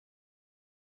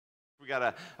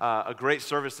got a great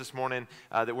service this morning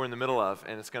that we're in the middle of,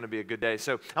 and it's going to be a good day.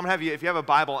 So I'm going to have you, if you have a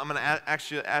Bible, I'm going to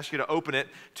actually ask you to open it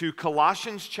to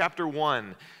Colossians chapter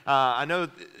 1. I know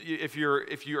if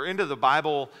you're into the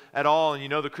Bible at all and you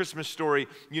know the Christmas story,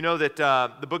 you know that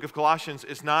the book of Colossians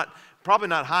is probably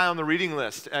not high on the reading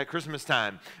list at Christmas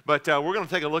time, but we're going to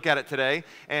take a look at it today,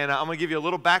 and I'm going to give you a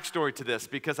little backstory to this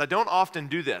because I don't often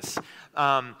do this.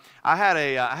 I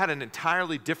had an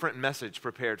entirely different message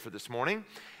prepared for this morning,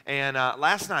 and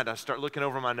last night I start looking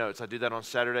over my notes. I do that on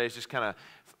Saturdays, just kind of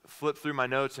flip through my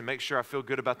notes and make sure I feel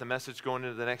good about the message going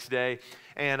into the next day.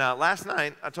 And last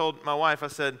night I told my wife, I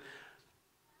said,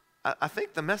 I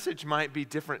think the message might be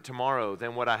different tomorrow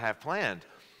than what I have planned.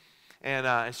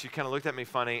 And she kind of looked at me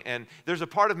funny. And there's a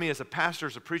part of me as a pastor,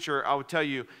 as a preacher, I would tell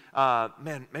you,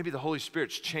 man, maybe the Holy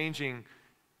Spirit's changing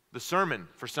the sermon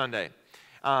for Sunday.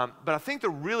 But I think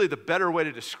the better way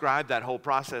to describe that whole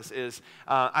process is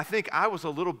I think I was a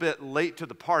little bit late to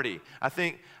the party. I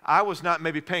think I was not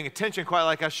maybe paying attention quite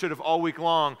like I should have all week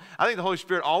long. I think the Holy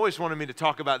Spirit always wanted me to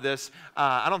talk about this.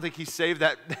 I don't think He saved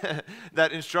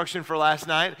that instruction for last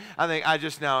night. I think I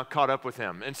just now caught up with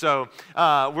Him. And so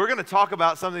we're going to talk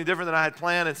about something different than I had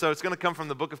planned. And so it's going to come from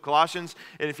the book of Colossians.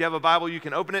 And if you have a Bible, you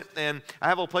can open it. And I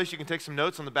have a little place you can take some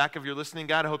notes on the back of your listening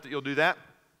guide. I hope that you'll do that.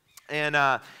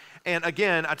 And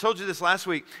again, I told you this last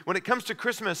week, when it comes to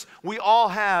Christmas, we all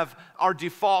have our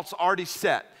defaults already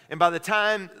set. And by the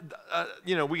time,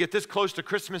 we get this close to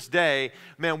Christmas Day,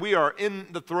 man, we are in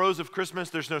the throes of Christmas.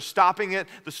 There's no stopping it.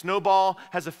 The snowball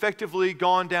has effectively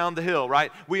gone down the hill,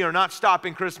 right? We are not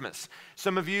stopping Christmas.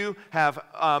 Some of you have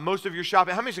most of your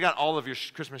shopping. How many of you got all of your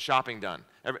Christmas shopping done?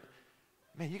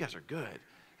 Man, you guys are good.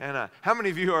 And how many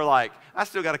of you are like, I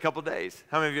still got a couple days?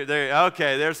 How many of you,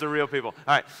 okay, there's the real people.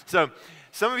 All right, so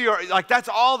some of you are like, that's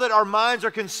all that our minds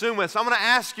are consumed with. So I'm going to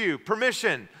ask you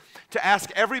permission to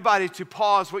ask everybody to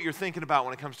pause what you're thinking about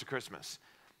when it comes to Christmas.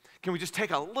 Can we just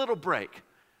take a little break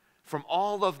from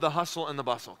all of the hustle and the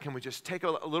bustle? Can we just take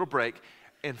a little break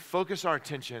and focus our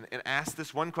attention and ask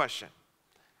this one question?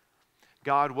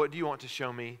 God, what do you want to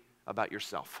show me about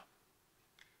yourself?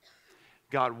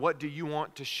 God, what do you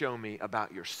want to show me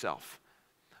about yourself?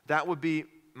 That would be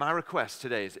my request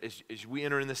today as we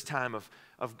enter in this time of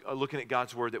looking at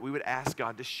God's Word, that we would ask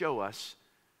God to show us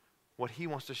what He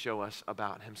wants to show us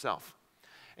about Himself.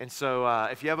 And so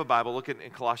if you have a Bible, look in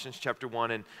Colossians chapter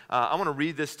 1, and I want to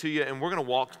read this to you, and we're going to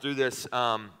walk through this.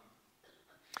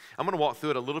 I'm going to walk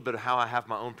through it a little bit of how I have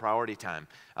my own priority time.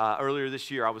 Earlier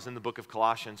this year, I was in the book of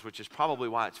Colossians, which is probably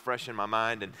why it's fresh in my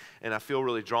mind, and I feel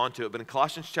really drawn to it. But in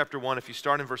Colossians chapter 1, if you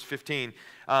start in verse 15,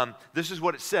 this is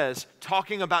what it says,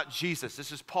 talking about Jesus.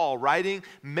 This is Paul writing,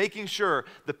 making sure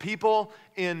the people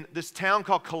in this town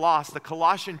called Colossus, the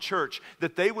Colossian church,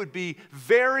 that they would be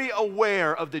very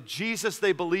aware of the Jesus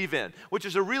they believe in, which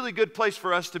is a really good place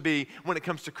for us to be when it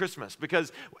comes to Christmas.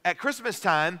 Because at Christmas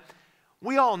time,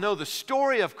 we all know the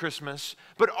story of Christmas,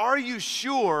 but are you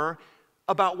sure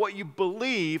about what you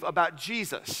believe about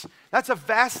Jesus? That's a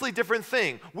vastly different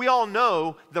thing. We all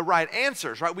know the right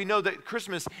answers, right? We know that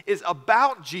Christmas is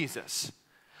about Jesus,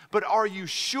 but are you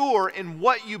sure in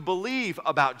what you believe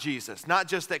about Jesus? Not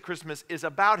just that Christmas is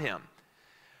about Him.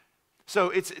 So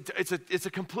it's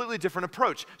a completely different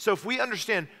approach. So if we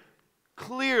understand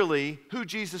clearly who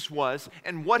Jesus was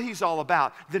and what He's all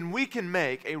about, then we can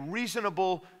make a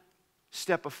reasonable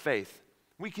step of faith.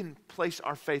 We can place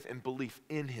our faith and belief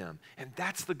in Him, and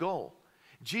that's the goal.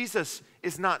 Jesus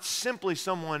is not simply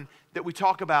someone that we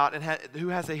talk about and who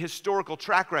has a historical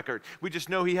track record. We just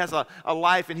know He has a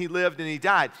life and He lived and He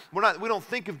died. We don't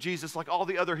think of Jesus like all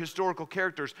the other historical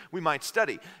characters we might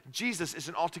study. Jesus is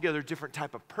an altogether different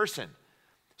type of person.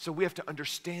 So we have to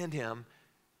understand Him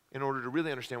in order to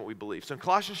really understand what we believe. So in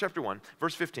Colossians chapter 1,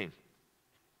 verse 15,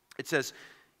 it says,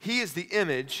 He is the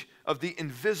image of the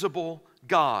invisible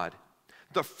God,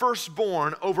 the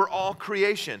firstborn over all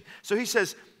creation. So he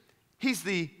says He's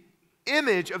the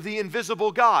image of the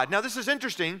invisible God. Now this is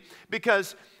interesting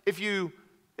because if you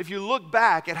look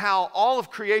back at how all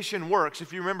of creation works,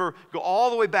 if you remember, go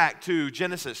all the way back to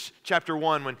Genesis chapter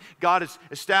 1 when God is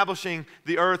establishing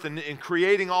the earth and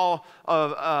creating all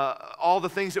the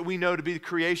things that we know to be the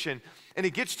creation, and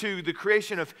He gets to the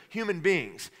creation of human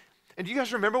beings. And do you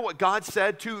guys remember what God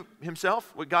said to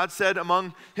Himself? What God said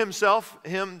among Himself,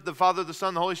 Him, the Father, the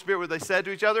Son, the Holy Spirit, what they said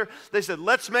to each other? They said,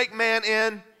 let's make man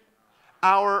in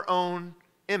our own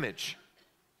image.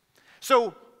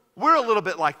 So we're a little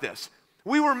bit like this.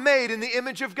 We were made in the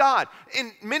image of God.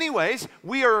 In many ways,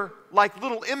 we are like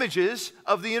little images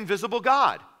of the invisible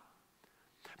God.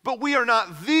 But we are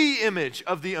not the image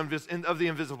of the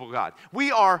invisible God.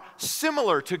 We are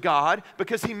similar to God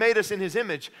because he made us in his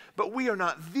image, but we are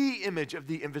not the image of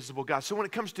the invisible God. So when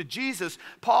it comes to Jesus,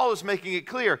 Paul is making it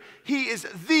clear. He is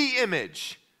the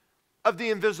image of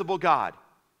the invisible God.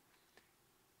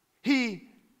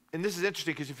 And this is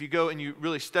interesting because if you go and you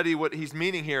really study what he's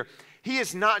meaning here, he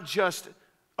is not just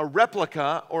a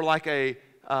replica or like a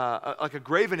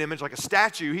graven image, like a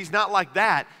statue. He's not like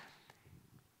that.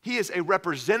 He is a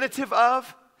representative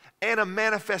of and a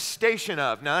manifestation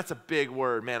of. Now, that's a big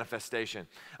word, manifestation.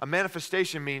 A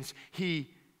manifestation means he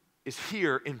is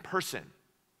here in person.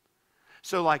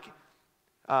 So, like,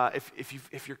 if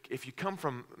you come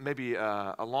from maybe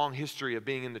a long history of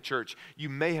being in the church, you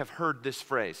may have heard this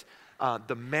phrase,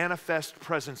 the manifest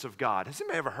presence of God. Has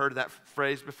anybody ever heard of that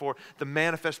phrase before? The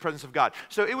manifest presence of God.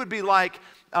 So it would be like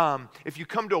if you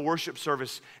come to a worship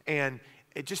service and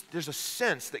there's a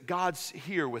sense that God's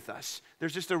here with us.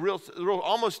 There's just a real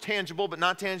almost tangible, but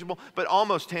not tangible, but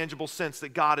almost tangible sense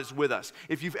that God is with us.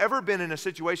 If you've ever been in a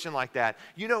situation like that,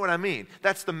 you know what I mean.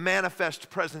 That's the manifest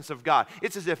presence of God.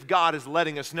 It's as if God is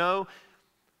letting us know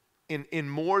in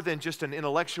more than just an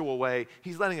intellectual way.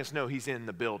 He's letting us know he's in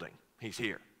the building. He's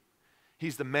here.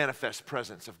 He's the manifest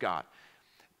presence of God.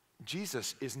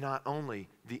 Jesus is not only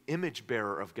the image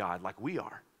bearer of God like we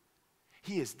are.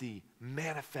 He is the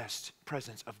manifest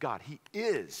presence of God. He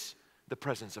is the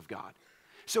presence of God.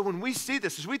 So when we see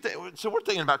this, so we're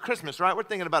thinking about Christmas, right? We're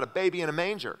thinking about a baby in a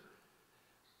manger.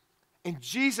 And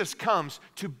Jesus comes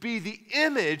to be the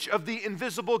image of the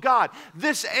invisible God.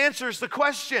 This answers the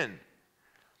question.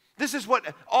 This is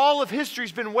what all of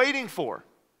history's been waiting for.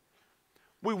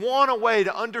 We want a way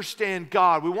to understand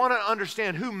God. We want to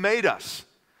understand who made us.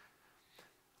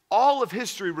 All of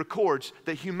history records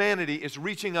that humanity is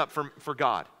reaching up for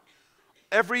God.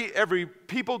 Every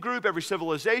people group, every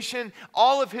civilization,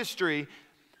 all of history,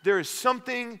 there is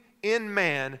something in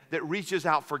man that reaches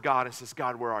out for God and says,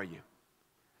 God, where are you?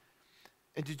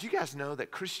 And did you guys know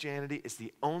that Christianity is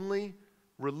the only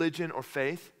religion or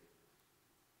faith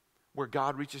where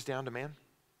God reaches down to man?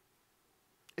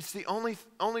 It's the only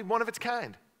one of its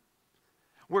kind.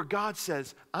 Where God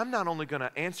says, I'm not only going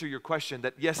to answer your question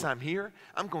that, yes, I'm here,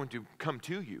 I'm going to come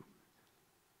to you.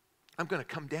 I'm going to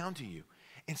come down to you.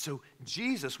 And so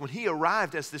Jesus, when he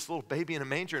arrived as this little baby in a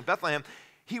manger in Bethlehem,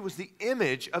 he was the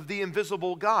image of the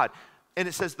invisible God. And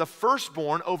it says the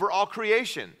firstborn over all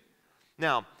creation.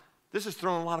 Now, this has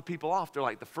thrown a lot of people off. They're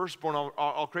like, the firstborn over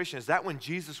all creation. Is that when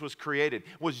Jesus was created?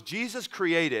 Was Jesus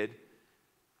created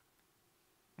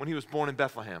when he was born in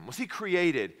Bethlehem? Was he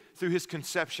created through his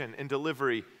conception and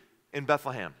delivery in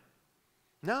Bethlehem?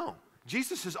 No.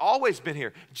 Jesus has always been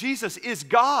here. Jesus is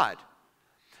God.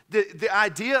 The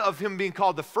idea of him being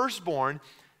called the firstborn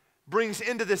brings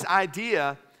into this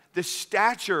idea, this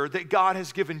stature that God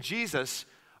has given Jesus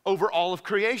over all of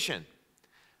creation.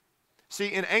 See,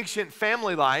 in ancient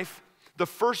family life, the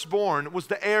firstborn was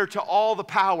the heir to all the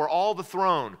power, all the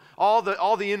throne, all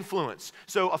the influence.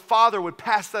 So a father would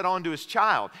pass that on to his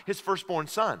child, his firstborn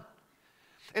son.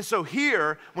 And so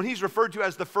here, when he's referred to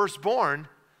as the firstborn,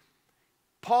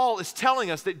 Paul is telling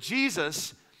us that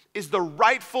Jesus is the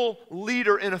rightful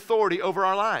leader in authority over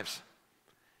our lives.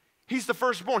 He's the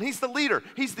firstborn. He's the leader.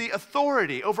 He's the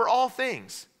authority over all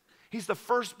things. He's the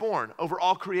firstborn over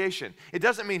all creation. It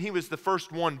doesn't mean he was the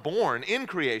first one born in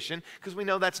creation, because we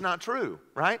know that's not true,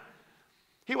 right?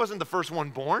 He wasn't the first one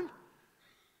born.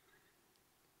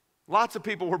 Lots of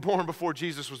people were born before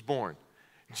Jesus was born.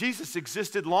 Jesus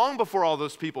existed long before all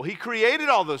those people. He created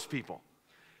all those people.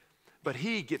 But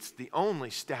he gets the only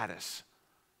status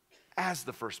as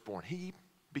the firstborn. He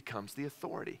becomes the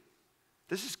authority.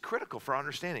 This is critical for our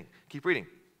understanding. Keep reading.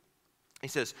 He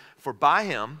says, for by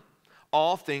him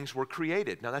all things were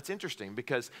created. Now that's interesting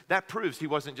because that proves he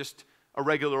wasn't just a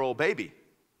regular old baby,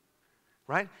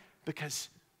 right? Because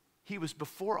he was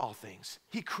before all things.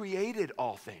 He created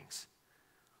all things.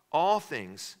 All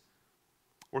things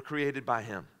were created by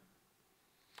him.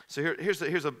 So here's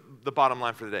the bottom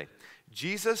line for the day.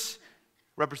 Jesus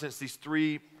represents these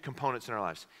three components in our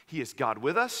lives. He is God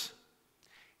with us,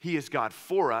 he is God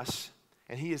for us,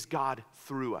 and he is God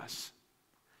through us.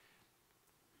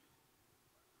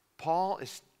 Paul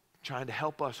is trying to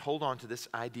help us hold on to this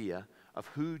idea of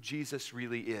who Jesus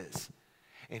really is.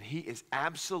 And he is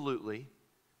absolutely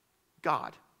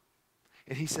God.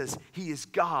 And he says he is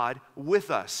God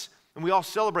with us. And we all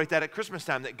celebrate that at Christmas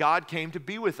time, that God came to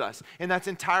be with us. And that's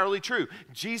entirely true.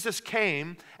 Jesus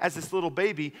came as this little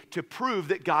baby to prove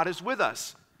that God is with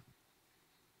us.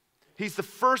 He's the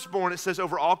firstborn, it says,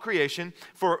 over all creation.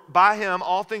 For by him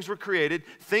all things were created,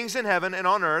 things in heaven and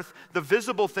on earth, the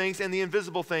visible things and the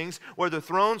invisible things, whether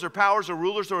thrones or powers or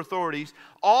rulers or authorities.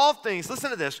 All things, listen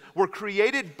to this, were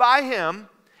created by him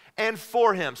and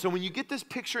for him. So when you get this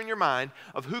picture in your mind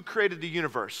of who created the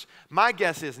universe, my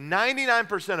guess is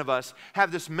 99% of us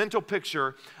have this mental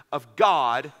picture of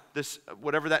God, this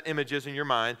whatever that image is in your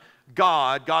mind,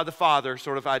 God the Father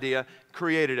sort of idea,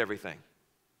 created everything.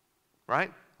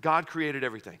 Right? God created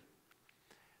everything.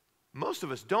 Most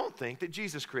of us don't think that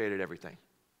Jesus created everything.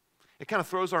 It kind of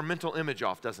throws our mental image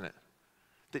off, doesn't it?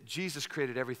 That Jesus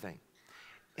created everything.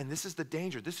 And this is the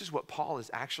danger. This is what Paul is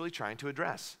actually trying to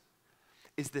address,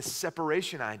 is this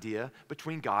separation idea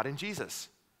between God and Jesus.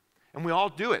 And we all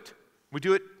do it. We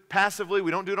do it passively. We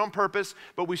don't do it on purpose,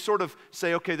 but we sort of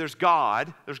say, okay, there's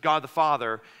God the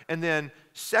Father, and then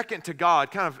second to God,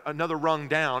 kind of another rung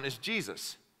down, is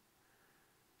Jesus.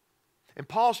 And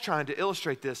Paul's trying to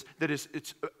illustrate this, that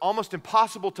it's almost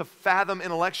impossible to fathom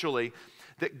intellectually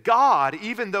that God,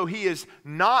 even though he is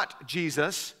not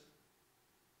Jesus,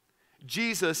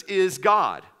 Jesus is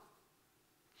God.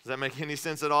 Does that make any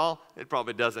sense at all? It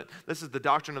probably doesn't. This is the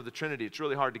doctrine of the Trinity. It's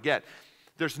really hard to get.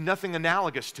 There's nothing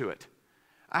analogous to it.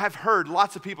 I have heard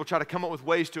lots of people try to come up with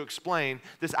ways to explain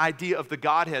this idea of the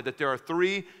Godhead, that there are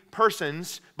three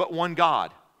persons but one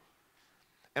God.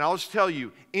 And I'll just tell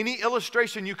you, any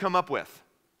illustration you come up with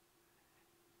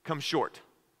comes short.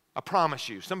 I promise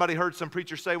you. Somebody heard some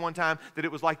preacher say one time that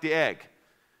it was like the egg,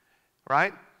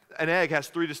 right? An egg has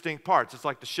three distinct parts. It's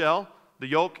like the shell, the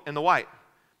yolk, and the white.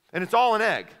 And it's all an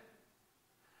egg.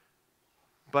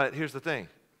 But here's the thing.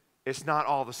 It's not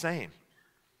all the same.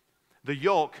 The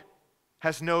yolk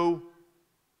has no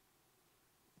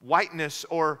whiteness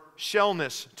or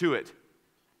shellness to it.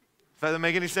 Does that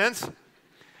make any sense?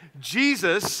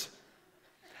 Jesus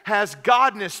has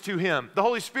Godness to him. The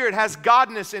Holy Spirit has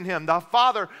Godness in him. The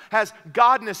Father has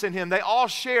Godness in him. They all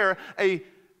share a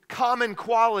common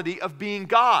quality of being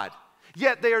God,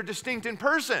 yet they are distinct in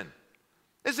person.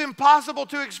 It's impossible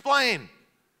to explain.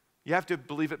 You have to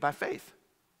believe it by faith.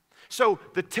 So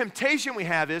the temptation we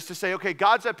have is to say, okay,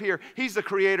 God's up here, he's the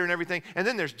creator and everything, and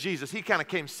then there's Jesus. He kind of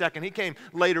came second. He came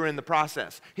later in the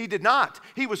process. He did not.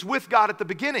 He was with God at the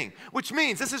beginning, which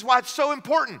means, this is why it's so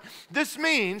important. This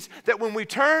means that when we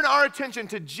turn our attention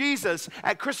to Jesus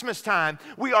at Christmas time,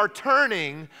 we are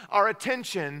turning our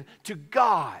attention to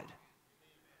God.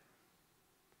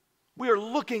 We are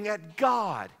looking at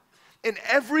God. And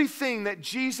everything that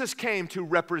Jesus came to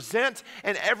represent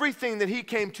and everything that he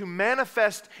came to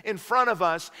manifest in front of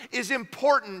us is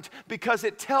important because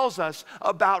it tells us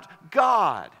about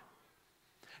God.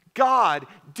 God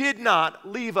did not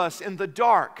leave us in the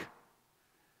dark.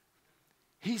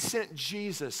 He sent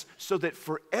Jesus so that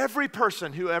for every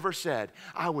person who ever said,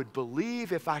 I would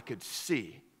believe if I could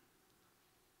see.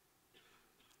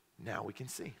 Now we can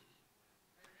see.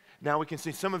 Now we can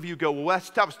see. Some of you go, well,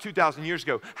 that was 2,000 years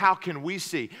ago. How can we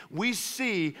see? We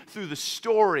see through the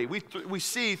story. We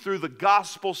see through the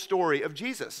gospel story of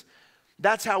Jesus.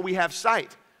 That's how we have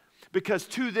sight. Because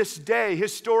to this day,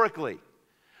 historically,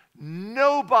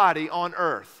 nobody on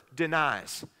earth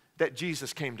denies that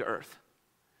Jesus came to earth.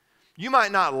 You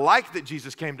might not like that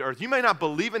Jesus came to earth. You may not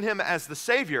believe in him as the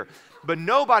Savior, but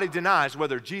nobody denies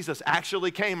whether Jesus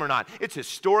actually came or not. It's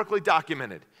historically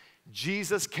documented.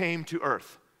 Jesus came to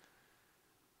earth.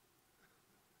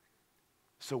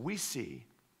 So we see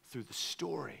through the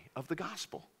story of the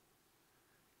gospel.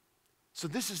 So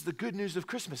this is the good news of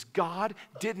Christmas. God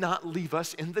did not leave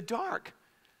us in the dark.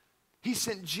 He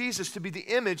sent Jesus to be the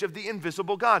image of the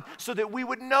invisible God so that we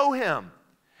would know him.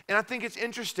 And I think it's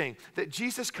interesting that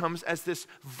Jesus comes as this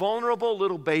vulnerable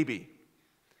little baby,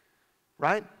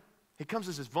 right? He comes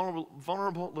as this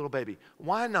vulnerable little baby.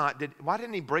 Why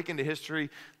didn't he break into history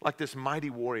like this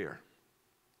mighty warrior?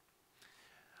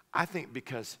 I think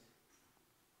because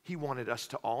he wanted us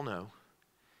to all know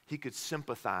he could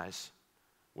sympathize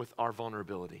with our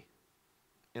vulnerability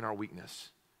and our weakness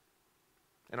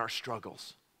and our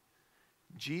struggles.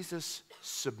 Jesus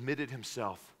submitted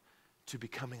himself to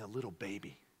becoming a little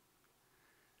baby.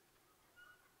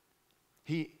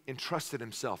 He entrusted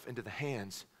himself into the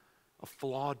hands of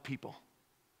flawed people,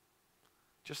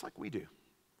 just like we do.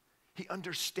 He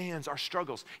understands our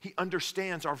struggles. He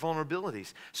understands our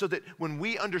vulnerabilities, so that when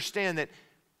we understand that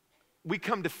we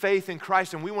come to faith in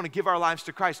Christ and we want to give our lives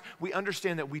to Christ, we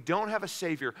understand that we don't have a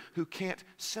Savior who can't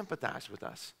sympathize with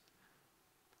us.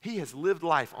 He has lived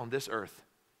life on this earth.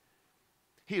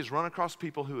 He has run across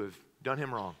people who have done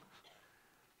him wrong.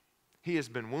 He has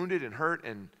been wounded and hurt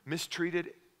and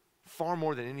mistreated far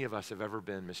more than any of us have ever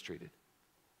been mistreated.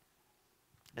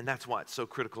 And that's why it's so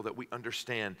critical that we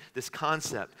understand this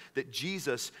concept that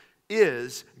Jesus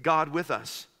is God with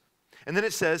us. And then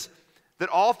it says that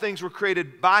all things were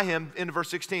created by him, into verse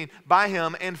 16, by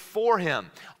him and for him.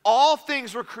 All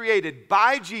things were created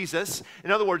by Jesus.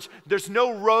 In other words, there's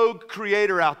no rogue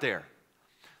creator out there.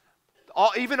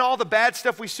 Even all the bad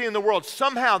stuff we see in the world,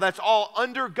 somehow that's all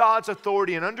under God's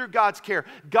authority and under God's care.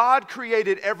 God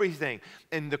created everything.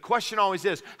 And the question always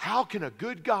is, how can a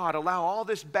good God allow all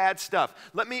this bad stuff?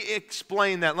 Let me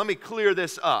explain that. Let me clear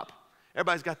this up.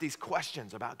 Everybody's got these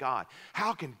questions about God.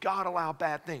 How can God allow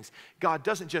bad things? God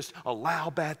doesn't just allow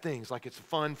bad things like it's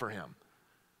fun for him.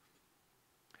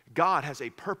 God has a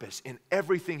purpose in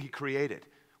everything he created.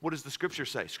 What does the scripture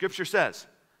say? Scripture says,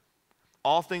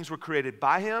 all things were created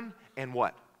by him and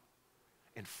what?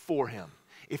 And for him.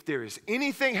 If there is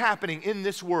anything happening in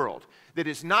this world that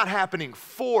is not happening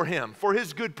for him, for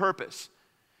his good purpose,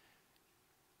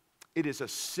 it is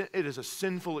a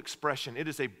sinful expression. It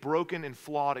is a broken and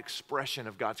flawed expression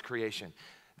of God's creation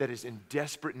that is in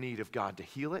desperate need of God to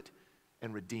heal it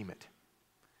and redeem it.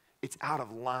 It's out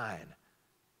of line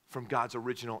from God's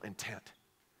original intent.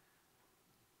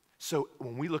 So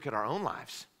when we look at our own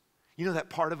lives, you know that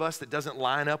part of us that doesn't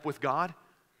line up with God,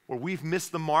 where we've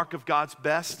missed the mark of God's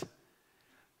best?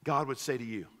 God would say to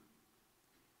you,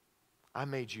 I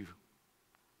made you.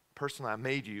 Personally, I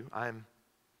made you.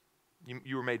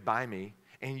 You were made by me,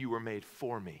 and you were made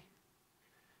for me.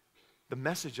 The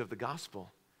message of the gospel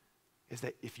is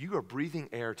that if you are breathing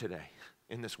air today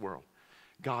in this world,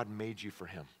 God made you for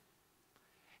him.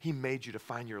 He made you to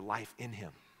find your life in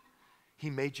him.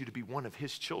 He made you to be one of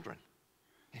his children,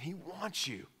 and he wants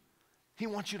you. He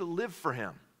wants you to live for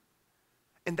him.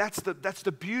 And that's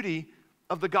the beauty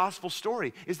of the gospel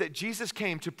story, is that Jesus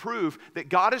came to prove that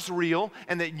God is real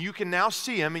and that you can now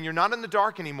see him and you're not in the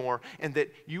dark anymore, and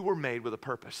that you were made with a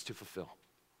purpose to fulfill.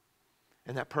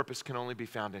 And that purpose can only be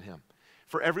found in him.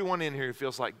 For everyone in here who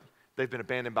feels like they've been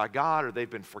abandoned by God or they've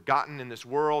been forgotten in this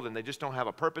world and they just don't have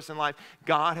a purpose in life,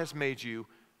 God has made you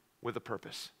with a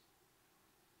purpose.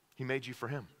 He made you for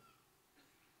him.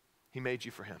 He made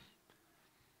you for him.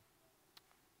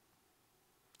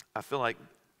 I feel like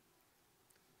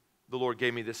the Lord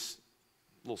gave me this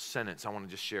little sentence I want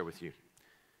to just share with you.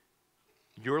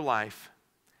 Your life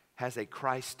has a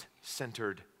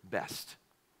Christ-centered best.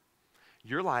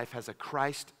 Your life has a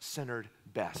Christ-centered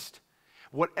best.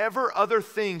 Whatever other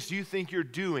things you think you're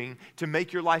doing to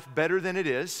make your life better than it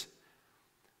is,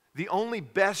 the only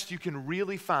best you can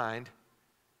really find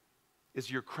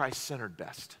is your Christ-centered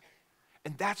best.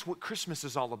 And that's what Christmas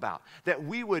is all about. That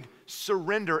we would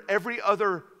surrender every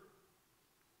other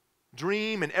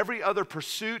dream and every other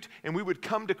pursuit, and we would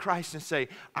come to Christ and say,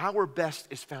 our best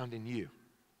is found in you,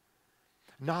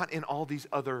 not in all these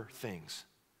other things.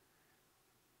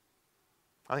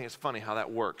 I think it's funny how that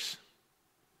works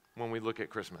when we look at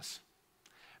Christmas.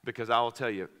 Because I will tell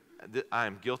you, I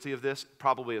am guilty of this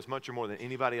probably as much or more than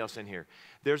anybody else in here.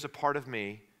 There's a part of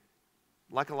me,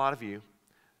 like a lot of you,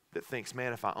 that thinks,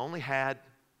 man, if I only had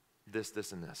this,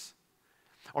 this, and this.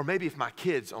 Or maybe if my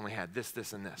kids only had this,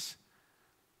 this, and this.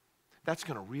 That's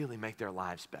going to really make their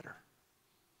lives better.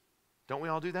 Don't we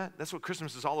all do that? That's what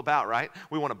Christmas is all about, right?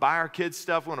 We want to buy our kids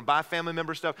stuff. We want to buy family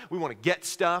member stuff. We want to get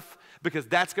stuff because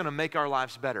that's going to make our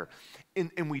lives better.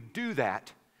 And we do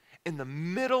that in the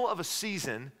middle of a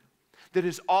season that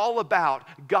is all about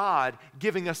God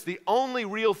giving us the only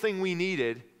real thing we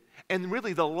needed and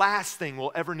really the last thing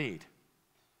we'll ever need.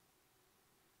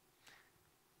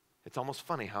 It's almost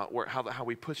funny how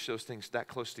we push those things that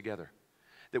close together.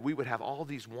 That we would have all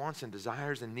these wants and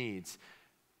desires and needs.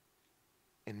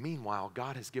 And meanwhile,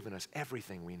 God has given us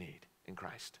everything we need in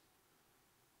Christ.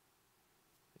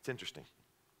 It's interesting.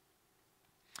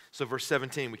 So verse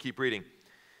 17, we keep reading.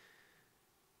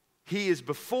 He is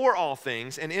before all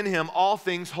things, and in him all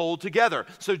things hold together.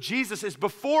 So Jesus is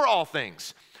before all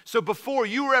things. So before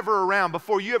you were ever around,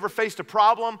 before you ever faced a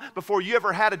problem, before you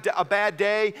ever had a bad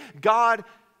day, God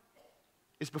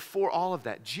is before all of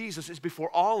that. Jesus is before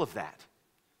all of that.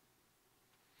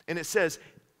 And it says,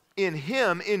 in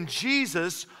him, in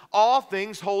Jesus, all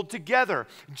things hold together.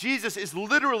 Jesus is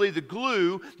literally the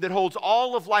glue that holds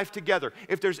all of life together.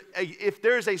 If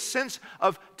there's a sense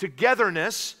of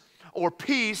togetherness or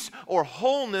peace or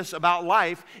wholeness about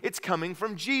life, it's coming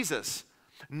from Jesus.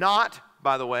 Not,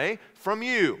 by the way, from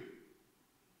you. Amen.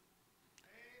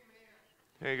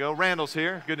 There you go. Randall's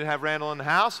here. Good to have Randall in the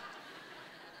house.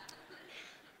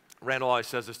 Randall always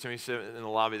says this to me. He said in the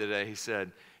lobby today, he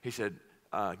said,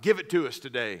 give it to us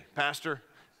today, Pastor.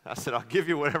 I said, I'll give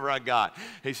you whatever I got.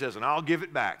 He says, and I'll give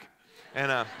it back.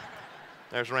 And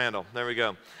there's Randall. There we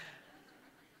go.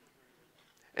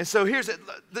 And so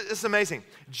it's amazing.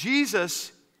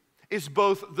 Jesus is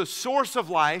both the source of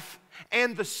life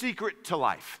and the secret to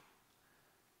life.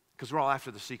 Because we're all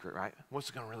after the secret, right? What's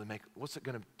it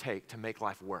going to take to make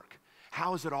life work?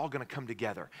 How is it all going to come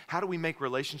together? How do we make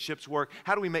relationships work?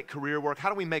 How do we make career work? How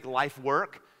do we make life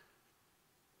work?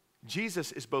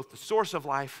 Jesus is both the source of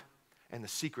life and the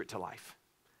secret to life.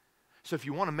 So if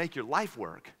you want to make your life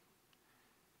work,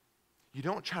 you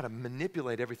don't try to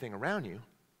manipulate everything around you.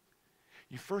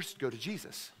 You first go to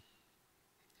Jesus.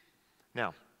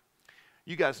 Now,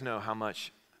 you guys know how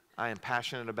much I am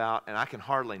passionate about, and I can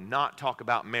hardly not talk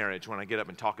about marriage when I get up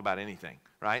and talk about anything,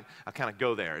 right? I kind of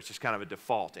go there. It's just kind of a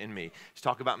default in me. Just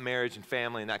talk about marriage and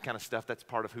family and that kind of stuff. That's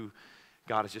part of who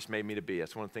God has just made me to be.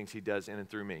 That's one of the things he does in and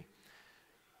through me.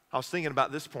 I was thinking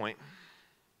about this point.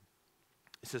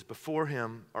 It says, before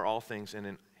him are all things, and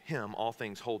in him all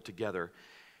things hold together.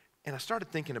 And I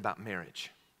started thinking about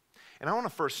marriage. And I want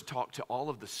to first talk to all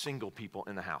of the single people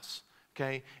in the house,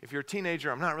 okay? If you're a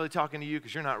teenager, I'm not really talking to you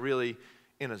because you're not really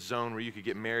in a zone where you could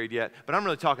get married yet, but I'm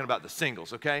really talking about the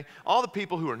singles, okay? All the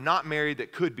people who are not married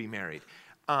that could be married.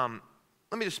 Let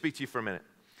me just speak to you for a minute.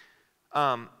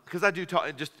 Because I do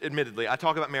talk, just admittedly, I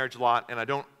talk about marriage a lot, and I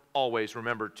don't always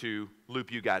remember to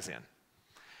loop you guys in.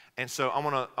 And so I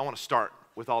want to start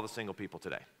with all the single people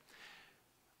today.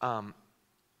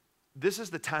 This is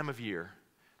the time of year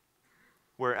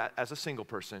where, as a single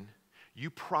person, you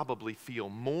probably feel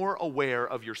more aware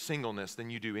of your singleness than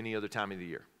you do any other time of the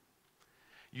year.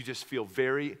 You just feel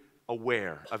very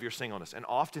aware of your singleness. And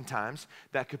oftentimes,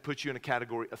 that could put you in a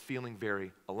category of feeling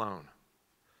very alone.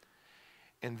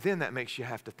 And then that makes you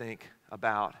have to think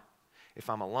about, if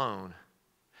I'm alone,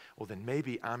 well, then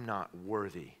maybe I'm not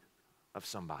worthy of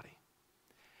somebody.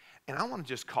 And I want to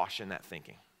just caution that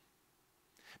thinking.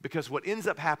 Because what ends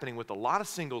up happening with a lot of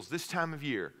singles this time of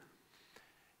year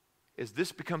is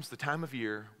this becomes the time of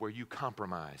year where you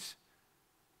compromise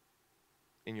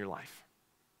in your life.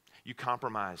 You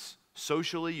compromise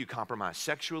socially, you compromise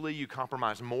sexually, you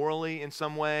compromise morally in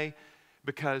some way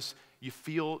because you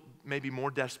feel maybe more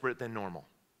desperate than normal.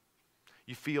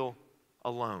 You feel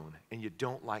alone, and you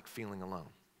don't like feeling alone.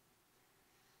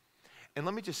 And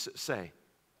let me just say,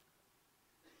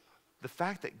 the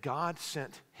fact that God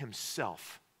sent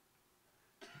himself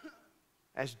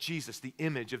as Jesus, the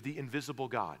image of the invisible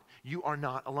God, you are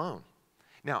not alone.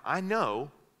 Now, I know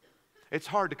it's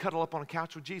hard to cuddle up on a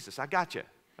couch with Jesus. I got you,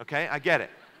 okay? I get it.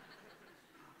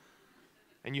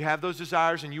 And you have those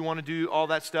desires, and you want to do all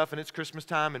that stuff, and it's Christmas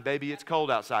time, and baby, it's cold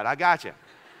outside. I got you.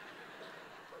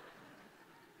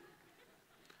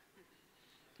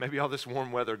 Maybe all this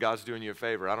warm weather, God's doing you a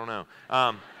favor. I don't know.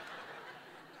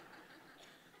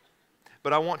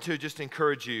 But I want to just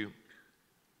encourage you,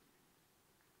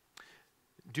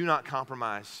 do not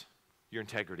compromise your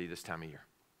integrity this time of year.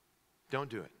 Don't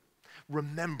do it.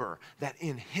 Remember that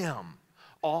in him,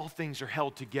 all things are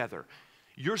held together.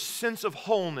 Your sense of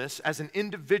wholeness as an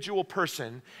individual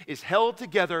person is held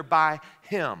together by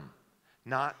him,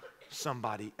 not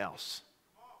somebody else.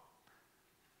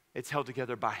 It's held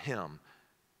together by him,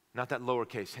 not that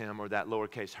lowercase him or that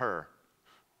lowercase her,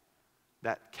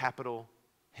 that capital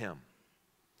him.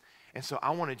 And so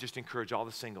I want to just encourage all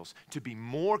the singles to be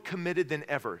more committed than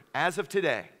ever. As of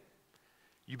today,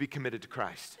 you be committed to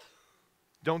Christ.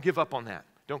 Don't give up on that.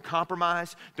 Don't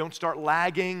compromise. Don't start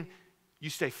lagging. You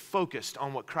stay focused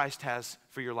on what Christ has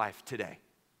for your life today.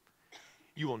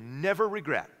 You will never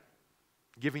regret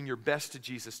giving your best to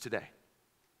Jesus today.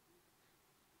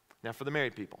 Now, for the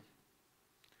married people,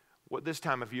 what this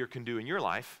time of year can do in your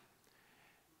life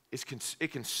is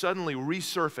it can suddenly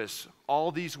resurface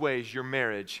all these ways your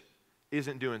marriage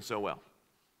isn't doing so well.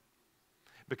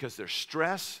 Because there's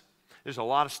stress, there's a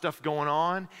lot of stuff going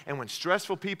on, and when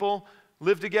stressful people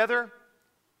live together,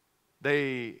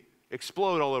 they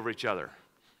explode all over each other.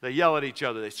 They yell at each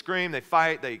other, they scream, they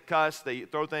fight, they cuss, they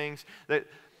throw things.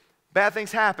 Bad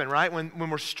things happen, right, when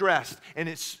we're stressed. And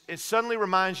it suddenly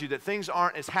reminds you that things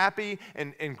aren't as happy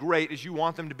and great as you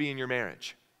want them to be in your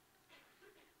marriage.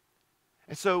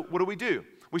 And so what do?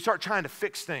 We start trying to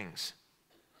fix things.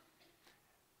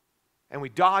 And we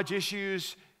dodge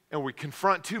issues, and we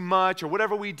confront too much, or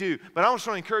whatever we do. But I just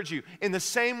want to encourage you, in the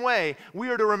same way, we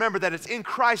are to remember that it's in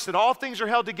Christ that all things are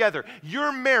held together.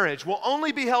 Your marriage will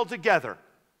only be held together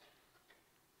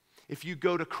if you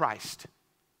go to Christ.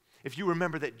 If you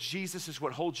remember that Jesus is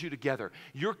what holds you together.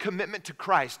 Your commitment to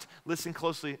Christ, listen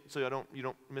closely so you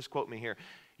don't misquote me here.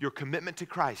 Your commitment to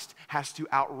Christ has to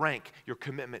outrank your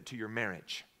commitment to your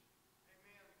marriage.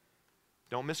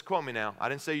 Don't misquote me now. I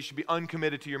didn't say you should be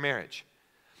uncommitted to your marriage.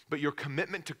 But your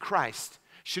commitment to Christ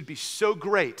should be so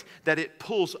great that it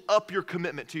pulls up your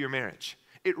commitment to your marriage.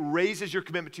 It raises your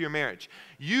commitment to your marriage.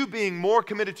 You being more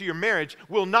committed to your marriage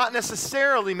will not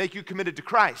necessarily make you committed to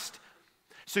Christ.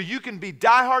 So you can be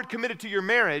diehard committed to your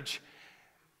marriage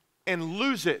and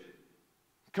lose it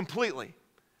completely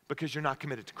because you're not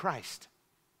committed to Christ.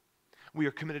 We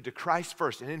are committed to Christ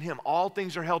first, and in Him all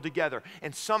things are held together.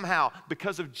 And somehow,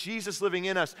 because of Jesus living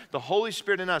in us, the Holy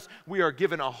Spirit in us, we are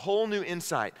given a whole new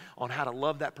insight on how to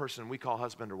love that person we call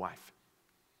husband or wife.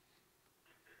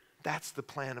 That's the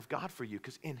plan of God for you,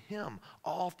 because in Him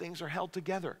all things are held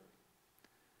together.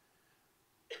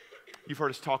 You've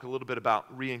heard us talk a little bit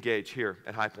about re-engage here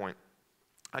at Highpoint.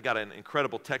 I got an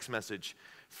incredible text message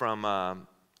from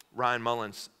Ryan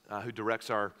Mullins, who directs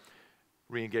our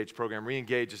Re-Engage program.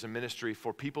 Re-Engage is a ministry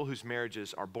for people whose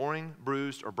marriages are boring,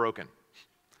 bruised, or broken.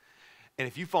 And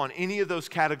if you fall in any of those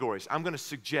categories, I'm going to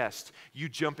suggest you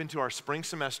jump into our spring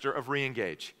semester of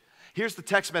Re-Engage. Here's the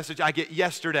text message I get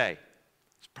yesterday.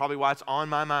 It's probably why it's on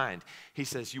my mind. He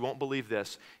says, you won't believe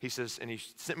this. He says, and he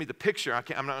sent me the picture.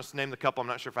 I'm not going to name the couple. I'm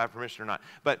not sure if I have permission or not.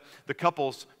 But the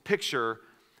couple's picture,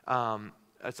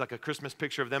 it's like a Christmas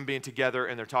picture of them being together,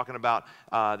 and they're talking about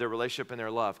their relationship and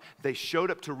their love. They showed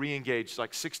up to Re-Engage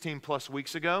like 16 plus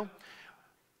weeks ago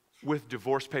with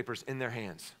divorce papers in their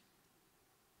hands.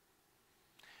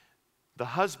 The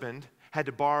husband had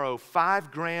to borrow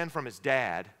 $5,000 from his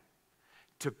dad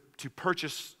to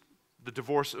purchase the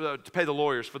divorce, to pay the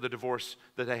lawyers for the divorce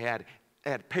that they had. They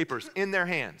had papers in their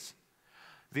hands.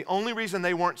 The only reason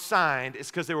they weren't signed is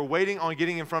because they were waiting on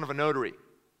getting in front of a notary.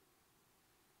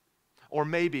 Or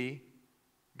maybe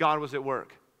God was at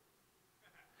work.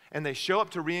 And they show up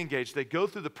to Re-Engage. They go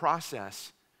through the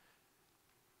process.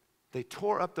 They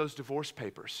tore up those divorce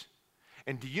papers.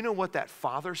 And do you know what that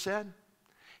father said?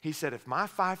 He said, if my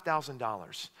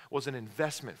 $5,000 was an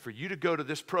investment for you to go to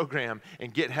this program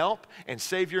and get help and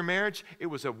save your marriage, it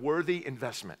was a worthy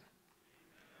investment.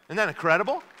 Isn't that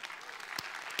incredible?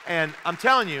 And I'm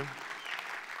telling you,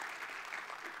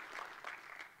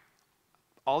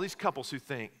 all these couples who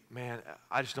think, man,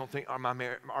 I just don't think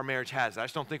our marriage has it. I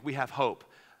just don't think we have hope.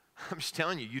 I'm just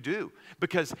telling you, you do.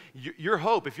 Because your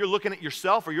hope, if you're looking at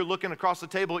yourself or you're looking across the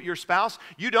table at your spouse,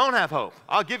 you don't have hope.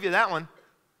 I'll give you that one.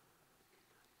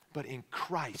 But in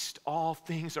Christ, all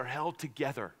things are held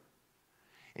together.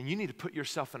 And you need to put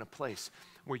yourself in a place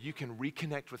where you can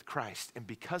reconnect with Christ. And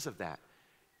because of that,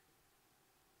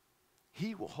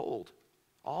 He will hold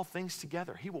all things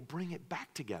together. He will bring it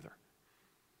back together.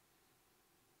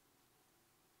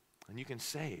 And you can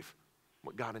save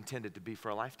what God intended to be for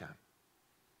a lifetime.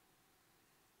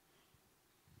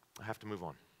 I have to move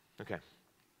on. Okay.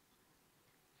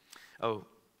 Oh,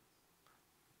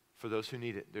 for those who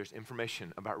need it, there's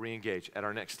information about Re-Engage at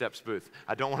our Next Steps booth.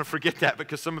 I don't want to forget that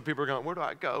because some of the people are going, where do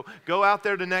I go? Go out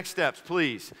there to Next Steps,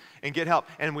 please, and get help.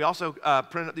 And we also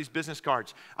print up these business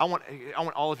cards. I want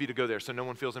all of you to go there so no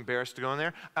one feels embarrassed to go in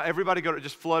there. Everybody go to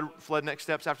just flood Next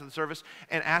Steps after the service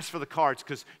and ask for the cards,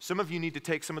 because some of you need to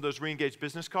take some of those Re-Engage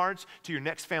business cards to your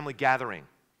next family gathering.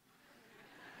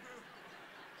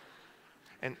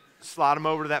 And slide them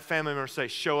over to that family member and say,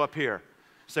 show up here.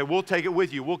 Say, we'll take it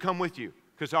with you. We'll come with you.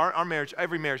 Because our marriage,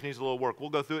 every marriage needs a little work.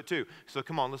 We'll go through it too. So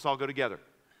come on, let's all go together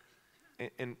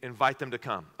and invite them to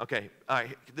come. Okay, all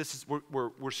right,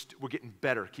 we're getting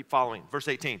better. Keep following. Verse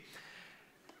 18.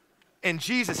 And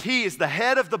Jesus, He is the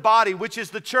head of the body, which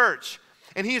is the church.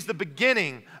 And He is the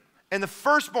beginning and the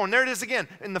firstborn, there it is again,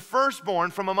 and the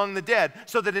firstborn from among the dead,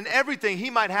 so that in everything He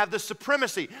might have the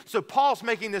supremacy. So Paul's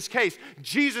making this case.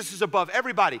 Jesus is above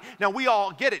everybody. Now we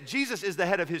all get it. Jesus is the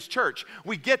head of His church.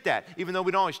 We get that, even though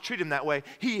we don't always treat Him that way.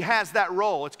 He has that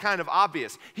role. It's kind of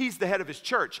obvious. He's the head of His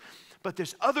church. But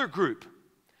this other group,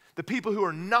 the people who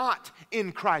are not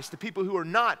in Christ, the people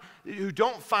who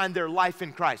don't find their life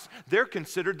in Christ, they're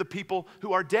considered the people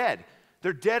who are dead.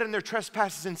 They're dead in their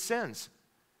trespasses and sins.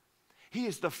 He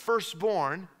is the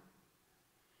firstborn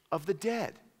of the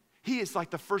dead. He is like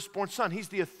the firstborn son. He's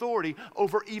the authority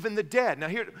over even the dead. Now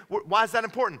here, why is that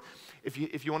important? If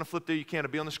you want to flip there, you can. It'll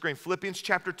be on the screen. Philippians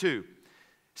chapter 2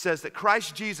 says that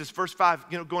Christ Jesus, verse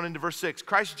 5, going into verse 6,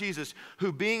 Christ Jesus,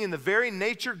 who being in the very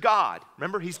nature God,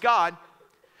 remember, He's God,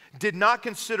 did not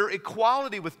consider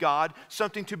equality with God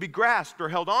something to be grasped or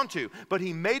held onto, but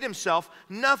He made Himself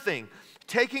nothing,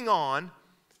 taking on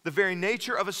the very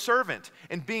nature of a servant,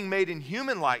 and being made in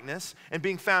human likeness, and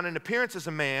being found in appearance as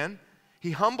a man, He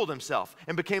humbled Himself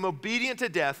and became obedient to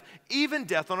death, even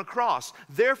death on a cross.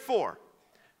 Therefore,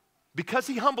 because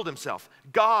He humbled Himself,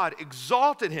 God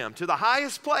exalted Him to the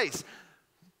highest place,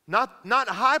 not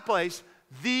a high place,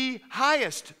 the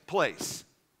highest place.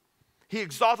 He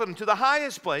exalted Him to the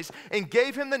highest place and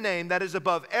gave Him the name that is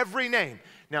above every name.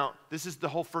 Now, this is the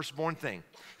whole firstborn thing.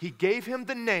 He gave him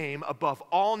the name above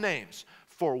all names.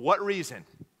 For what reason?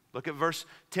 Look at verse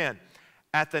 10.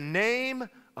 At the name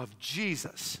of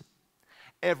Jesus,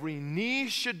 every knee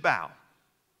should bow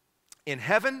in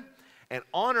heaven and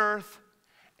on earth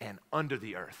and under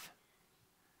the earth.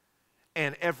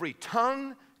 And every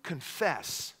tongue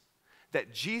confess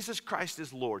that Jesus Christ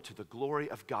is Lord to the glory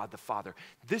of God the Father.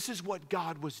 This is what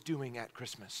God was doing at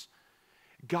Christmas.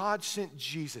 God sent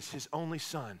Jesus, his only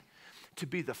son, to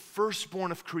be the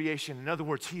firstborn of creation. In other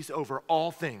words, he's over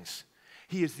all things.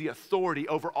 He is the authority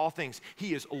over all things.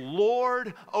 He is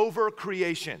Lord over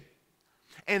creation.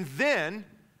 And then,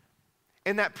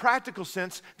 in that practical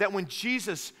sense, that when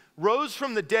Jesus rose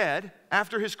from the dead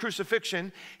after his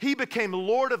crucifixion, he became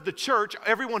Lord of the church,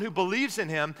 everyone who believes in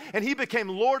him, and he became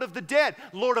Lord of the dead,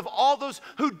 Lord of all those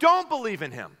who don't believe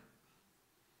in him.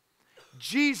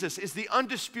 Jesus is the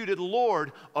undisputed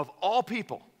Lord of all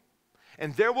people.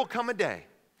 And there will come a day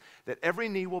that every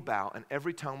knee will bow and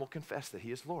every tongue will confess that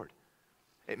he is Lord.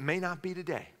 It may not be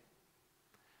today.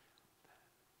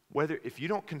 If you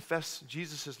don't confess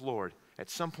Jesus as Lord at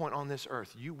some point on this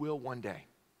earth, you will one day,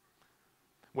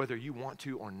 whether you want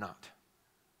to or not,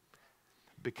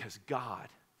 because God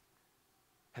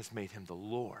has made him the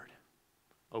Lord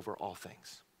over all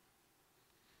things.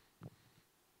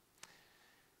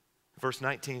 Verse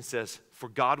 19 says, for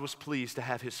God was pleased to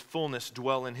have his fullness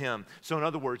dwell in him. So in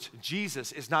other words,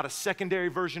 Jesus is not a secondary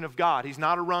version of God. He's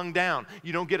not a rung down.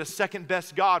 You don't get a second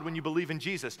best God when you believe in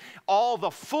Jesus. All the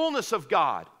fullness of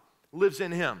God lives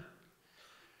in him.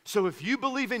 So if you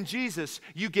believe in Jesus,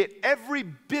 you get every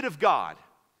bit of God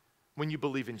when you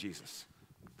believe in Jesus.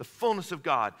 The fullness of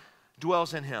God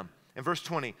dwells in him. In verse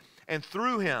 20, and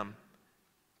through him,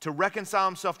 to reconcile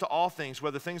himself to all things,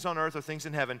 whether things on earth or things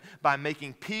in heaven, by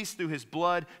making peace through his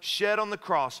blood shed on the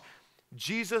cross.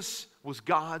 Jesus was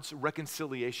God's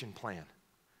reconciliation plan.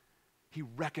 He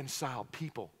reconciled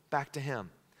people back to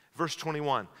him. Verse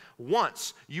 21,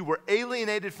 once you were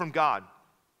alienated from God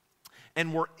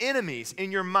and were enemies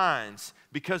in your minds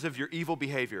because of your evil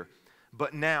behavior.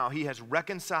 But now he has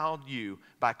reconciled you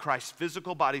by Christ's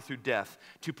physical body through death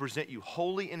to present you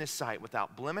holy in his sight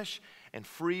without blemish and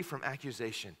free from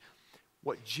accusation.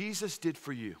 What Jesus did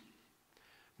for you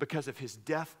because of his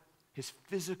death, his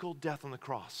physical death on the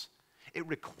cross, it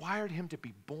required him to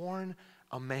be born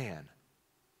a man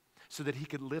so that he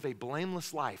could live a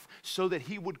blameless life, so that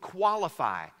he would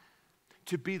qualify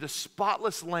to be the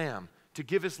spotless lamb to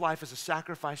give his life as a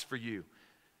sacrifice for you,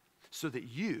 so that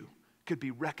you could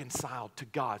be reconciled to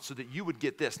God, so that you would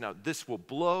get this. Now, this will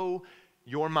blow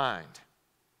your mind.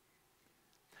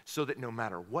 So that no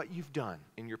matter what you've done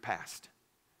in your past,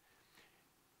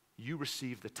 you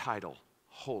receive the title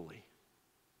holy.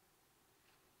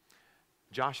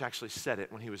 Josh actually said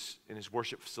it when he was in his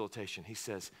worship facilitation. He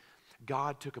says,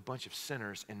 God took a bunch of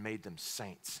sinners and made them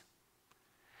saints.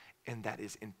 And that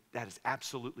is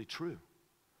absolutely true.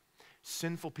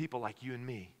 Sinful people like you and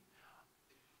me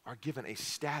are given a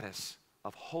status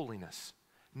of holiness,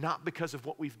 not because of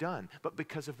what we've done, but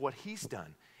because of what he's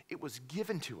done. It was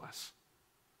given to us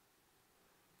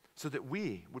so that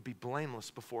we would be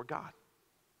blameless before God.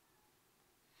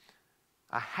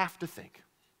 I have to think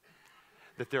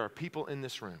that there are people in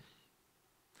this room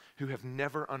who have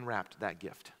never unwrapped that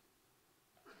gift.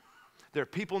 There are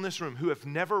people in this room who have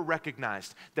never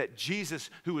recognized that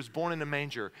Jesus, who was born in a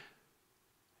manger,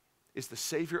 is the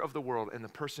Savior of the world and the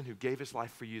person who gave his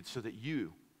life for you so that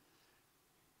you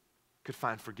could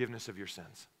find forgiveness of your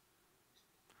sins,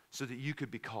 so that you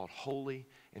could be called holy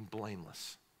and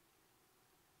blameless.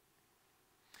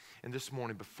 And this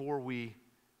morning, before we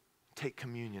take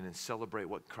communion and celebrate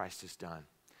what Christ has done,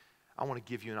 I want to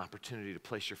give you an opportunity to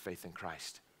place your faith in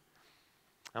Christ.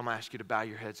 I'm going to ask you to bow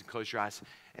your heads and close your eyes.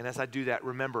 And as I do that,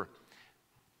 remember,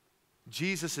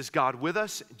 Jesus is God with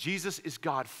us, Jesus is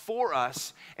God for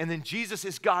us, and then Jesus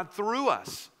is God through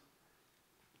us.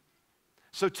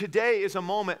 So today is a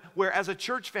moment where, as a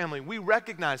church family, we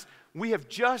recognize we have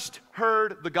just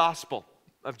heard the gospel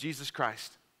of Jesus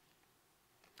Christ.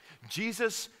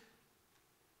 Jesus,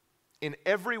 in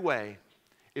every way,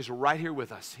 is right here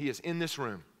with us. He is in this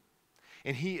room,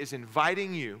 and he is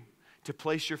inviting you to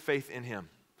place your faith in him.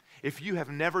 If you have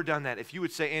never done that, if you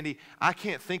would say, Andy, I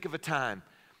can't think of a time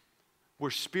where,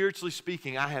 spiritually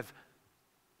speaking, I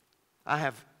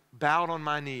have bowed on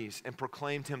my knees and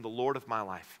proclaimed him the Lord of my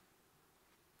life.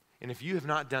 And if you have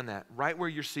not done that, right where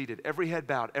you're seated, every head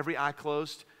bowed, every eye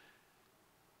closed,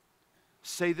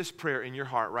 say this prayer in your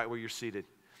heart right where you're seated.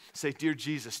 Say, dear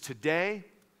Jesus, today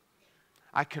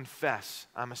I confess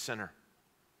I'm a sinner.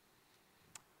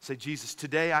 Say, Jesus,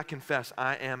 today I confess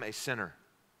I am a sinner.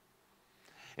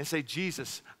 and say,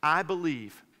 Jesus, I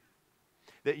believe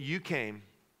that you came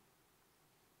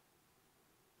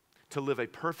to live a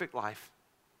perfect life,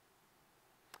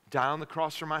 die on the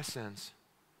cross for my sins,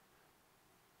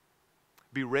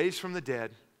 be raised from the dead,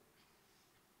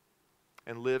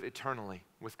 and live eternally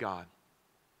with God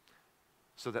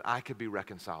so that I could be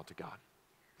reconciled to God.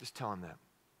 Just tell him that.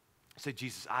 Say,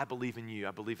 Jesus, I believe in you.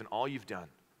 I believe in all you've done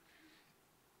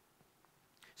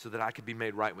so that I could be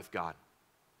made right with God.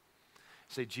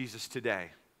 Say, Jesus, today,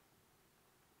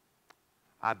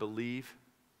 I believe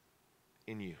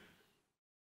in you.